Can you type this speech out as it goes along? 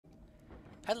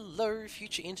Hello,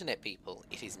 future internet people.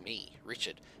 It is me,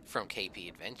 Richard, from KP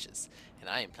Adventures, and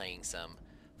I am playing some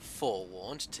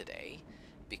Forewarned today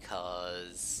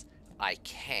because I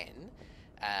can.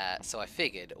 So I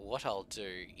figured what I'll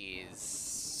do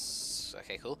is...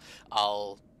 Okay, cool.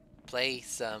 I'll play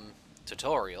some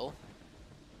tutorial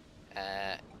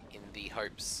in the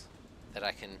hopes that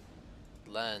I can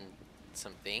learn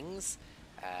some things.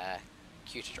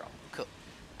 Q to drop. Cool.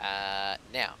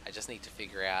 Now, I just need to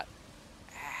figure out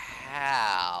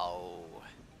how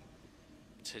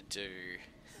to do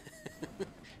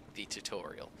the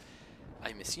tutorial.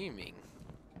 I'm assuming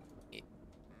it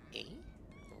E?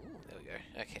 Oh, there we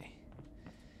go. Okay.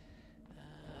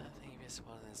 I think this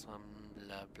one,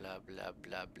 blah blah blah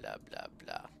blah blah blah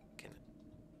blah. Can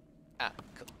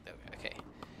cool. There we go. Okay.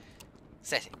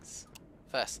 Settings.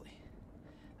 Firstly,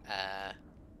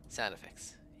 sound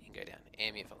effects. You can go down.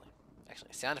 Ambient volume.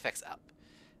 Actually, sound effects up.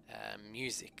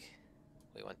 Music.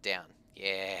 We want down.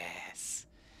 Yes.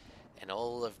 And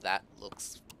all of that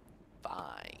looks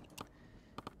fine.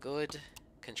 Good.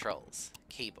 Controls.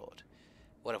 Keyboard.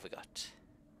 What have we got?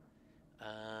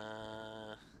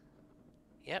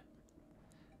 Yep.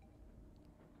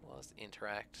 Was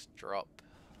interact, drop,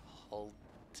 hold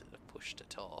to push to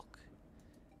talk.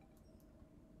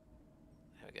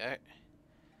 There we go.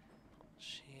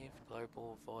 Shift,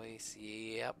 global voice,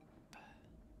 yep.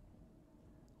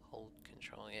 Hold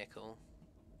control, yeah, cool.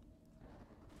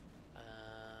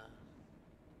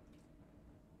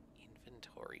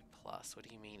 Inventory plus. What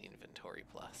do you mean inventory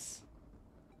plus?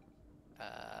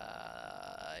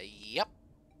 Yep.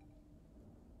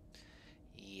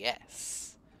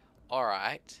 Yes.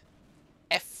 Alright.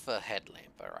 F for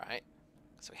headlamp, alright.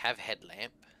 So we have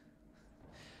headlamp.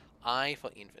 I for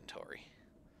inventory.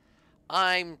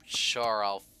 I'm sure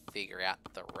I'll figure out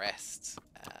the rest.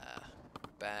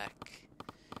 Back.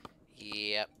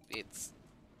 Yep, it's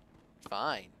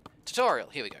fine. Tutorial,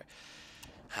 here we go.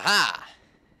 Haha!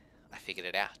 I figured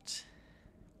it out.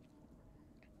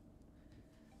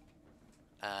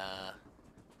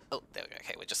 Oh, there we go.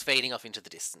 Okay, we're just fading off into the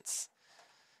distance.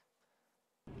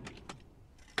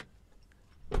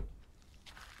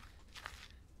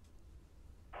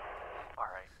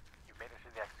 Alright, you've made it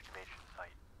to the excavation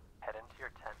site. Head into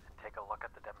your tent and take a look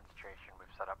at the demonstration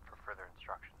we've set up for further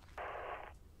instructions.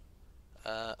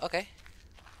 Okay.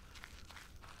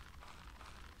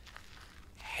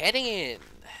 Heading in.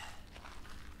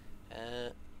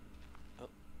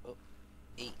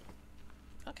 E.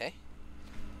 Okay.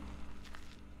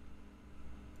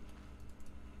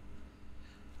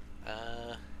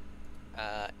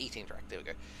 E to interact. There we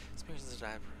go. Experiences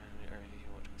die.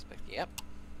 What to expect? Yep.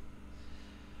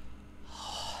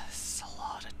 Oh, this is a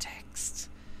lot of text.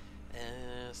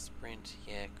 Sprint.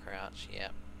 Yeah. Crouch.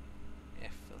 Yep.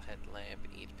 F for headlamp.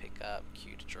 E to pick up.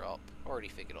 Q to drop. Already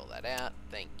figured all that out.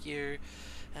 Thank you.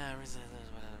 Blah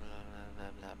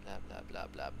blah blah blah blah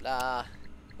blah blah.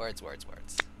 Words, words,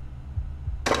 words.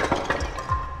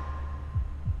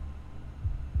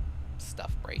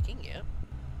 Stuff breaking, yeah.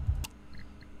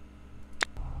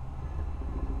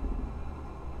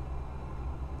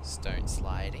 Stone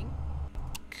sliding.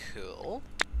 Cool.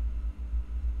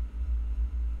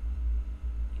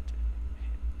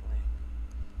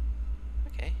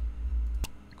 Okay.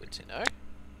 Good to know.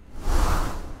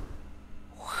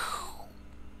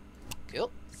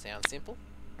 Cool. Sounds simple.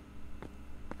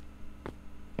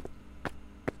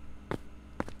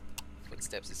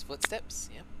 Footsteps is footsteps,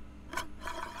 yep.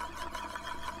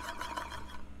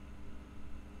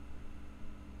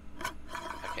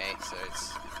 Okay, so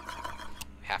it's...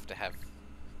 we have to have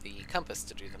the compass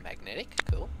to do the magnetic.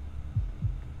 Cool.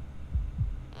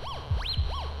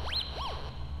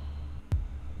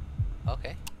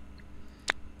 Okay.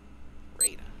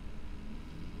 Radar.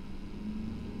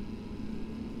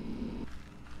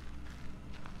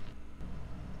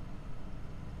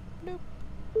 Nope.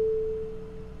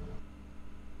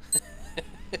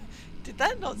 Did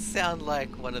that not sound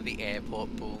like one of the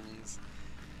airport booms?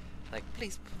 Like,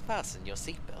 please fasten your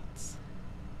seatbelts.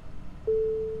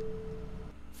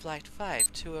 Flight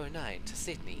 5209 to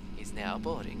Sydney is now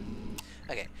boarding.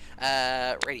 Okay,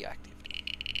 radioactive.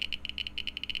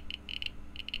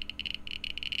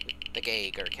 The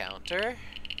Geiger counter.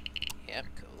 Yep,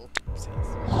 cool.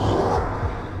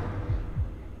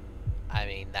 I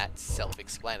mean, that's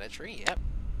self-explanatory, yep.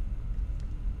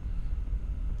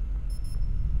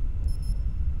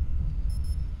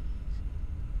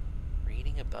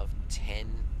 Reading above 10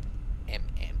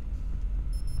 mm.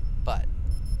 But,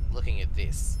 looking at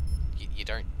this, you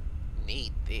don't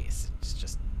need this. It's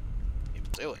just,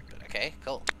 it'll do it, but okay,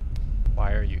 cool.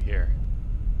 Why are you here?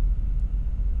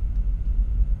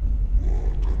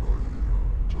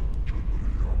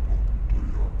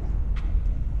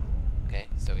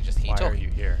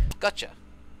 Gotcha.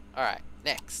 Alright,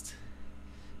 next.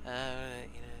 Tomb,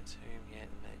 yeah,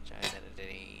 Mejai's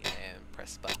identity, and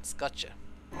press buttons. Gotcha.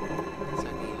 So I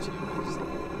need to use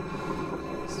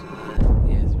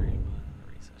yeah, it's very important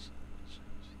research.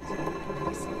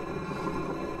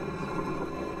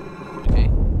 Okay.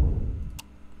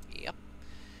 Yep.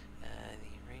 The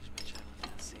arranged Mejai will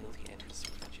now seal the entrance to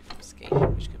prevent you from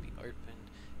escaping, which can be opened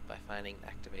by finding and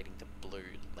activating the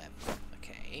blue lever.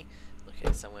 Okay.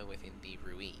 Located somewhere within the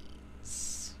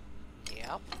ruins.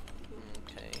 Yep.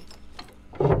 Okay.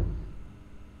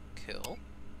 Cool.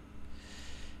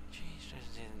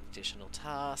 Additional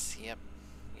tasks. Yep.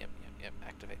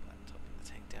 Activate laptop in the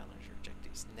tank. Download your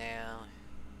objectives now.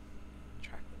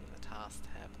 Track within the task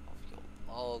tab of your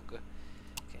log.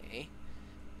 Okay.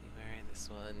 Where this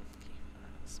one?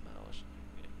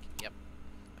 Yep.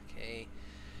 Okay.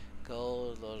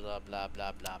 Gold. Blah blah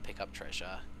blah blah. Pick up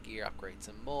treasure. Gear upgrades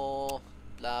and more.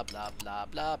 Blah blah blah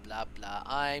blah blah blah.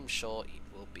 I'm sure it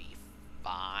will be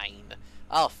fine.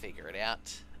 I'll figure it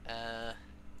out.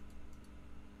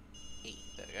 E,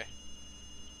 there we go.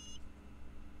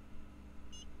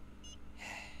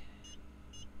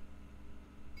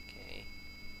 Okay.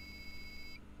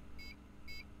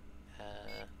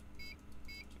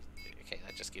 Okay,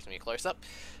 that just gives me a close-up.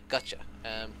 Gotcha.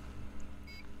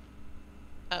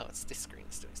 Oh, it's this screen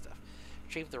that's doing stuff.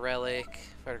 Retrieve the relic,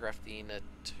 photograph the inner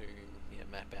tomb, yeah,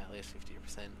 map out list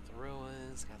 50% of the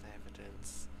ruins, gather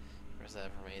evidence,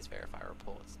 reserve remains, verify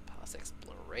reports, past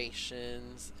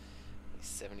explorations,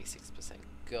 76%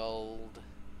 gold.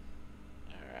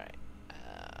 Alright,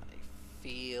 I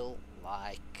feel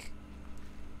like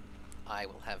I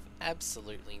will have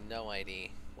absolutely no idea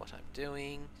what I'm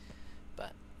doing,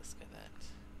 but let's go that.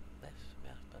 Left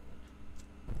mouse button.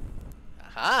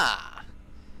 Aha!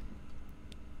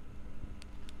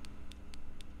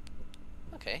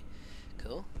 Okay,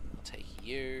 cool. I'll take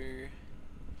you,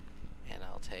 and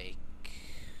I'll take,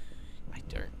 I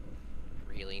don't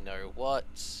really know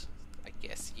what, I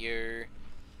guess you,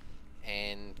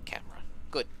 and camera.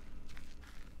 Good.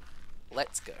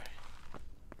 Let's go.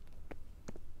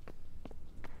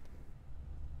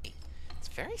 It's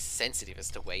very sensitive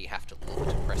as to where you have to look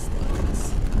to press the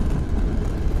buttons.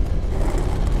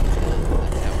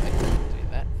 That's how I do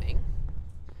that thing.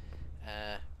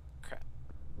 Crap.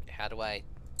 How do I...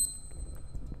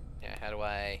 Yeah, how do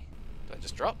I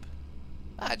just drop?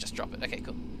 Ah, just drop it. Okay,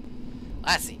 cool.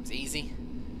 That seems easy.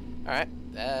 Alright,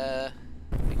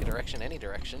 pick a direction, any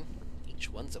direction.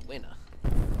 Each one's a winner.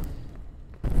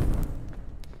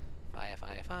 Fire,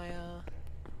 fire, fire.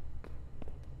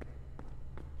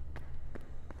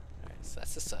 Alright, so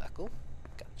that's a circle.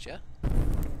 Gotcha.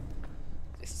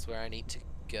 This is where I need to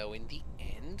go in the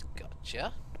end.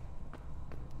 Gotcha.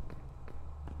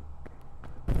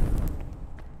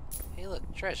 Hey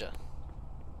look, treasure.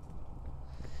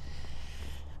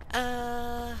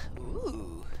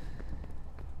 Ooh.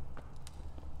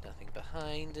 Nothing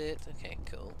behind it. Okay,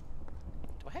 cool.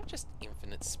 Do I have just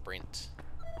infinite sprint?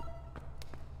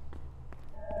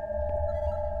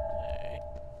 Alright.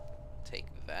 Take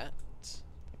that.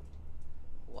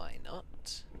 Why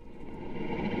not?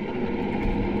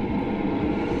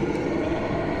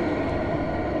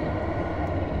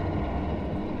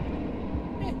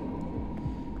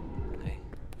 Okay.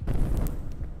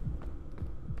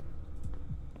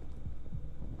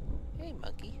 Hey,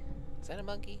 monkey. Is that a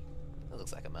monkey? That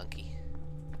looks like a monkey.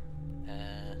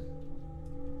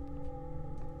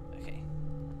 Okay.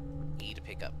 E to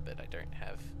pick up, but I don't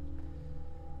have...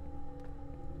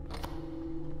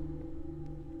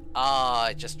 Ah,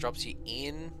 it just drops you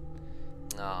in?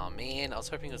 Oh man, I was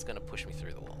hoping it was going to push me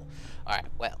through the wall.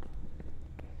 Alright, well.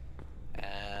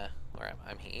 Where am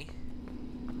I? I'm here.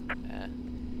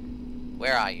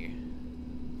 Where are you?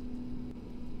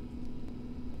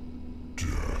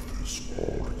 Death is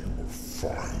all you will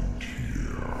find here.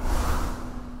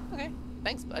 Okay,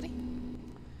 thanks buddy.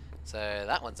 So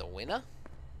that one's a winner.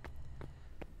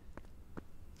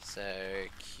 So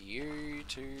Q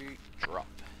to drop.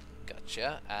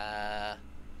 Gotcha.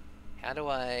 How do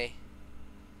I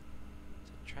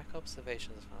track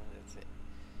observations from is it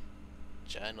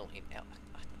journal in L?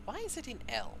 Why is it in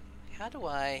L? How do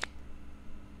I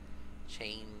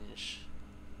change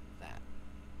that?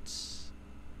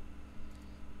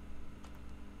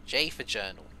 J for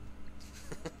journal.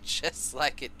 Just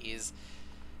like it is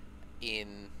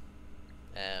in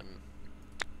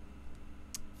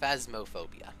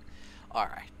Phasmophobia.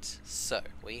 Alright, so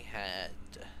we had...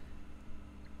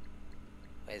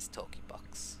 Where's Talkie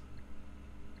Box?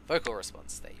 Vocal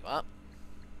response, there you are.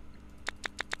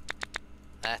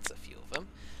 That's a few of them.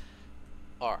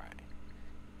 Alright.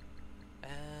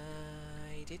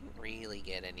 didn't really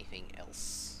get anything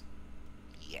else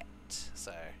yet,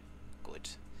 so good.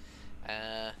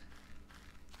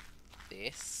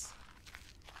 This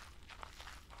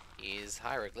is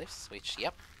hieroglyphs, which,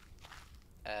 yep.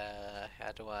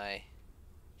 How do I...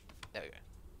 There we go.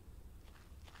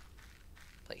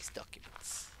 Place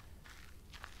documents.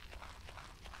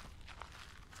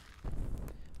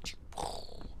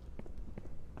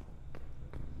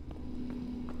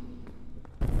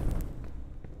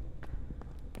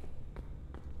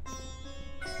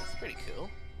 That's pretty cool.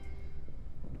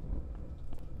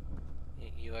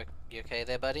 You okay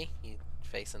there, buddy? You're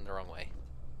facing the wrong way.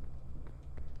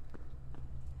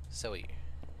 So are you.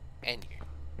 And you.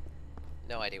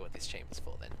 No idea what this chamber's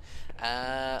for then.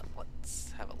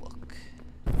 Let's have a look.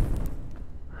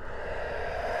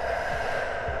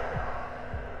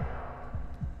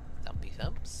 Thumpy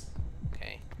thumps.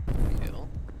 Okay, cool.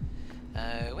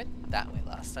 Went that way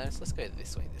last time, so let's go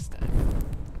this way this time.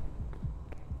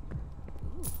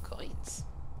 Ooh, coins.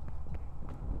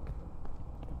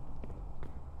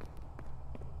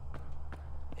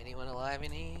 Anyone alive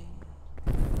in here?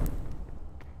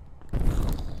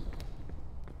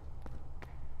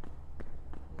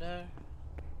 No.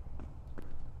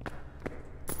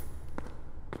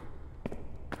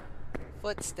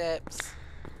 Footsteps.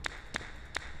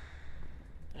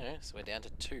 Alright, so we're down to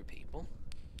 2 people.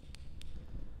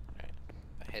 Alright,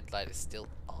 the headlight is still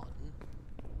on.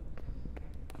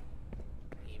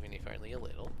 Even if only a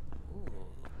little. Ooh.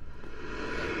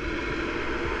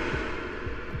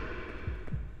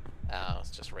 Oh,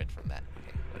 it's just red from that.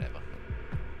 Okay, whatever.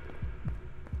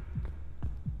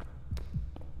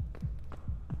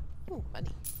 Ooh,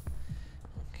 money.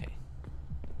 Okay.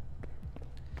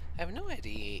 I have no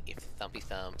idea if Thumpy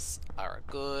Thumps are a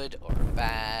good or a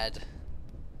bad.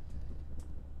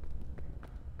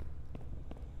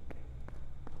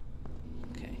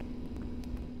 Okay.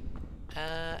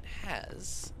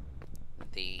 Has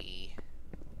the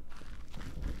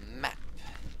map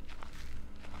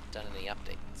done any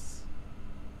updates?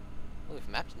 Well, we've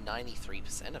mapped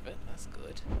 93% of it. That's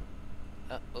good.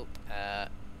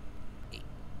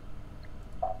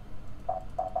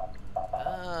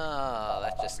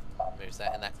 That just moves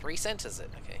that, and that recenters it.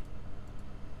 Okay.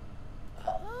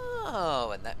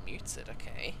 Oh, and that mutes it.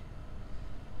 Okay.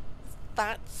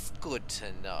 That's good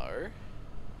to know.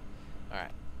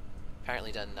 Alright.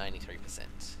 Apparently done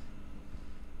 93%.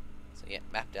 So yeah,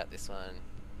 mapped out this one.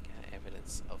 Got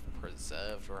evidence of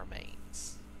preserved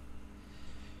remains.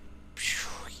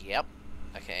 Yep.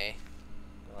 Okay.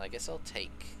 Well, I guess I'll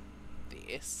take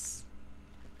this.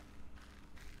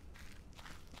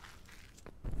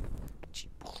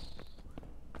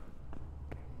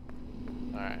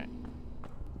 Alright.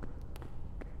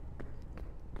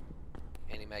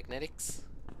 Any magnetics?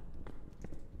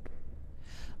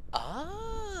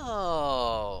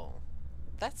 Oh!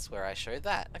 That's where I showed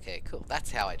that. Okay, cool.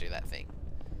 That's how I do that thing.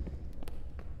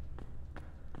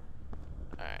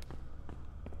 Alright.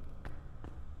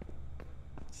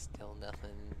 Still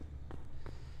nothing.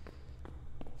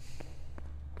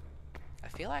 I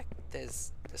feel like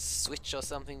there's a switch or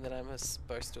something that I'm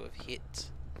supposed to have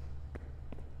hit.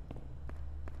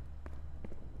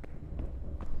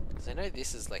 Because I know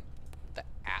this is like the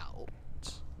out,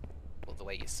 or the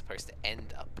way you're supposed to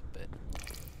end up, but...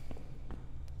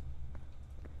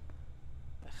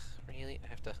 Ugh, really? I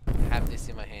have to have this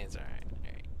in my hands? Alright,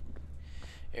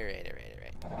 alright. Alright.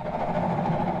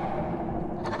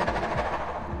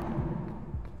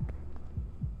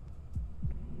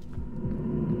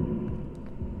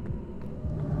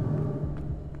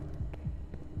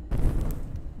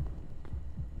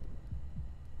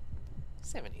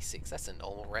 76, that's a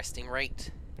normal resting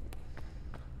rate.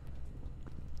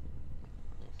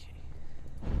 Okay.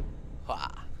 Wah.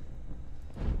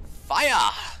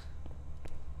 Fire!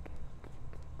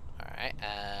 Alright,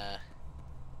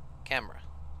 camera.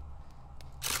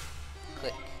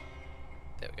 Click.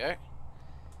 There we go.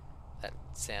 That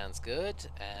sounds good.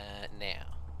 Now,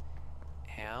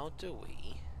 how do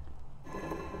we...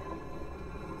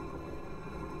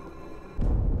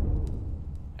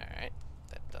 Alright,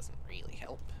 that doesn't really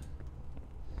help.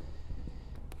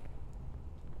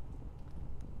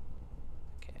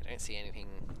 Okay, I don't see anything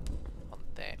on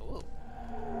there. Ooh.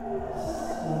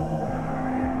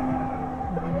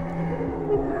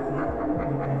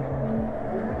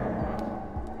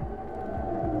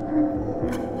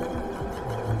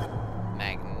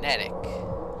 Magnetic.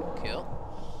 Cool.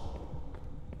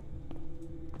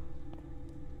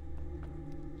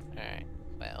 Alright,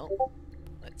 well,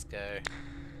 let's go.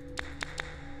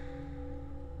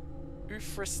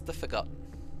 Ufris the Forgotten.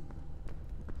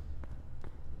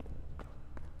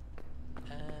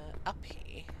 up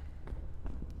here.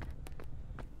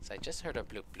 So I just heard a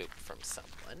bloop bloop from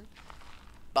someone,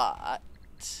 but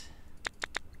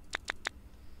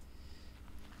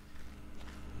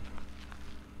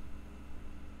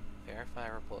verify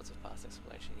reports of past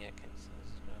exploration. Yeah, can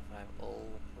verify all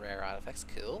rare artifacts.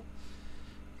 Cool.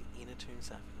 The inner tomb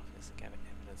sarcophagus and gather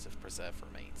evidence of preserved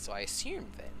remains. So I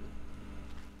assume then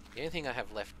the only thing I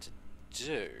have left to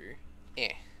do,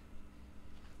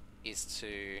 is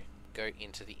to go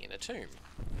into the inner tomb.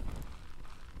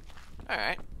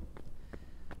 Alright.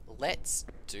 Let's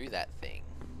do that thing.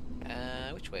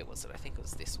 Which way was it? I think it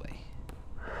was this way.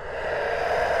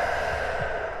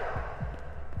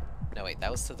 No, wait, that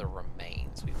was to the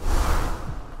remains. We went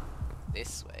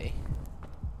this way.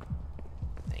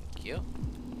 Thank you.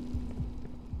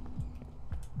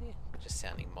 Yeah, just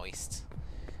sounding moist.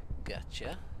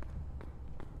 Gotcha.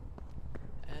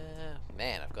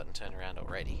 Man, I've gotten turned around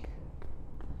already.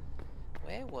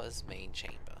 Where was main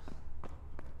chamber?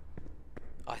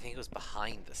 Oh, I think it was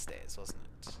behind the stairs, wasn't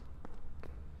it?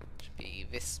 Should be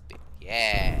this bit.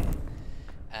 Yeah!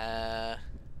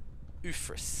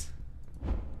 Ufris.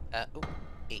 Oh,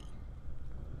 E.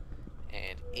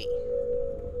 And E.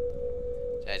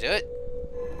 Did I do it?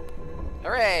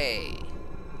 Hooray!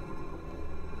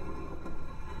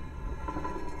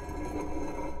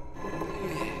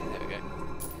 There we go.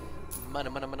 Mana.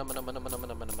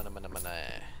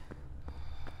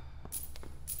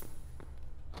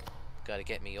 Gotta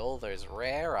get me all those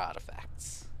rare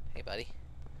artifacts. Hey, buddy.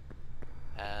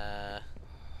 I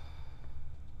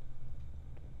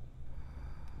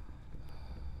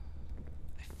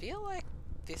feel like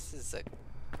this is a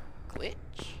glitch.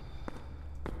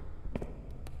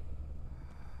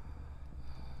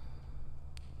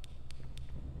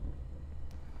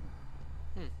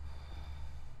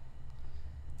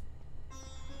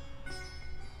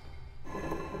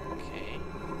 Okay.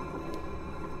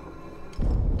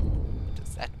 What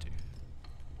does that do?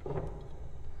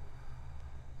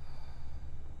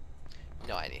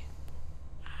 No idea.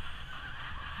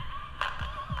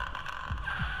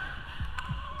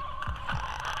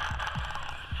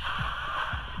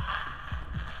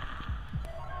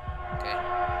 Okay.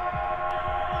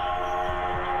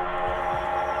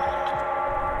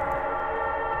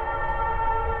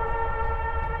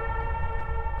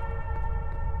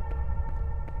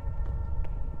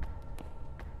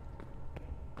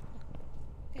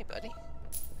 Hey, buddy.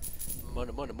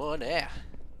 Money.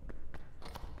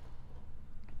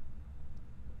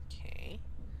 Okay.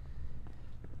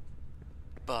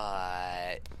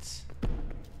 But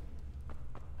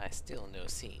I still no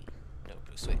see. No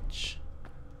blue switch.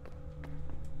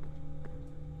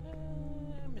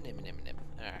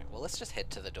 Alright, well, let's just head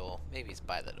to the door. Maybe it's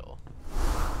by the door.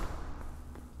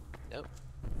 Nope.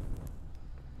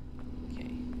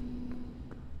 Okay.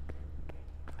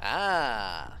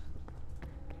 Ah!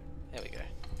 There we go.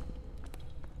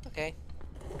 Okay.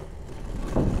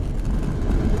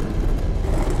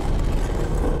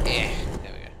 Yeah,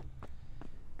 there we go.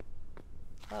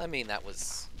 Well, I mean, that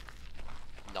was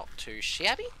not too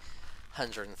shabby.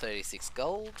 136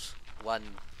 gold. One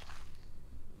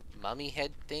mummy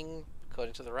head thing,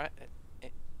 according to the right. Do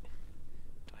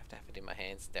I have to have it in my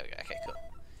hands? There we go. Okay, cool.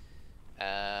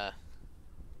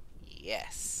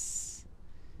 Yes.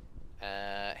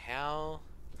 How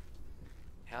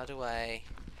do I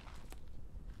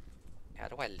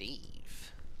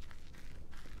leave?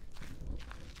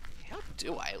 How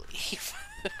do I leave?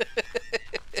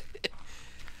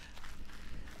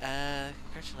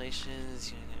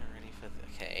 Congratulations, you're now ready for the...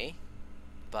 Okay.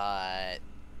 But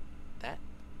that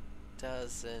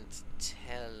doesn't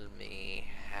tell me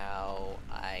how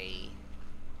I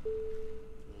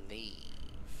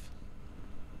leave.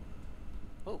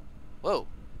 Oh, whoa,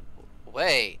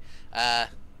 wait, that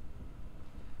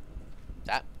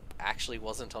actually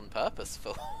wasn't on purpose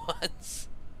for once.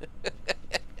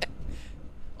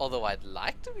 Although I'd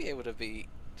like to be able to be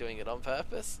doing it on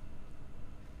purpose.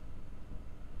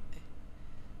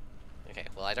 Okay,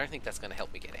 well, I don't think that's going to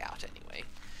help me get out anyway.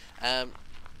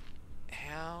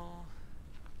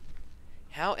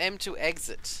 How am to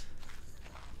exit?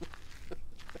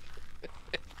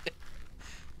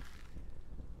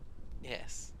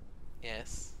 Yes.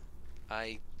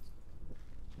 I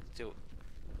do.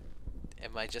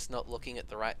 Am I just not looking at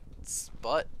the right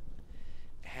spot?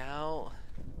 How?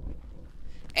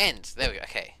 End! There we go,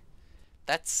 okay.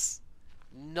 That's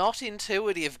not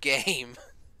intuitive, game.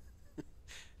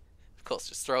 Of course,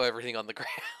 just throw everything on the ground.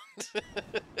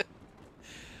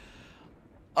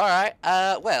 Alright,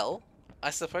 well, I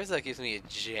suppose that gives me a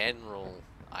general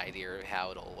idea of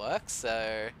how it all works,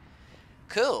 so...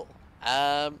 Cool.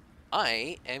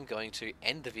 I am going to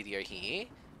end the video here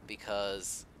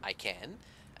because I can.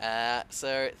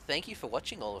 So thank you for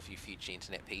watching, all of you future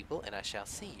internet people, and I shall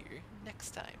see you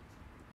next time.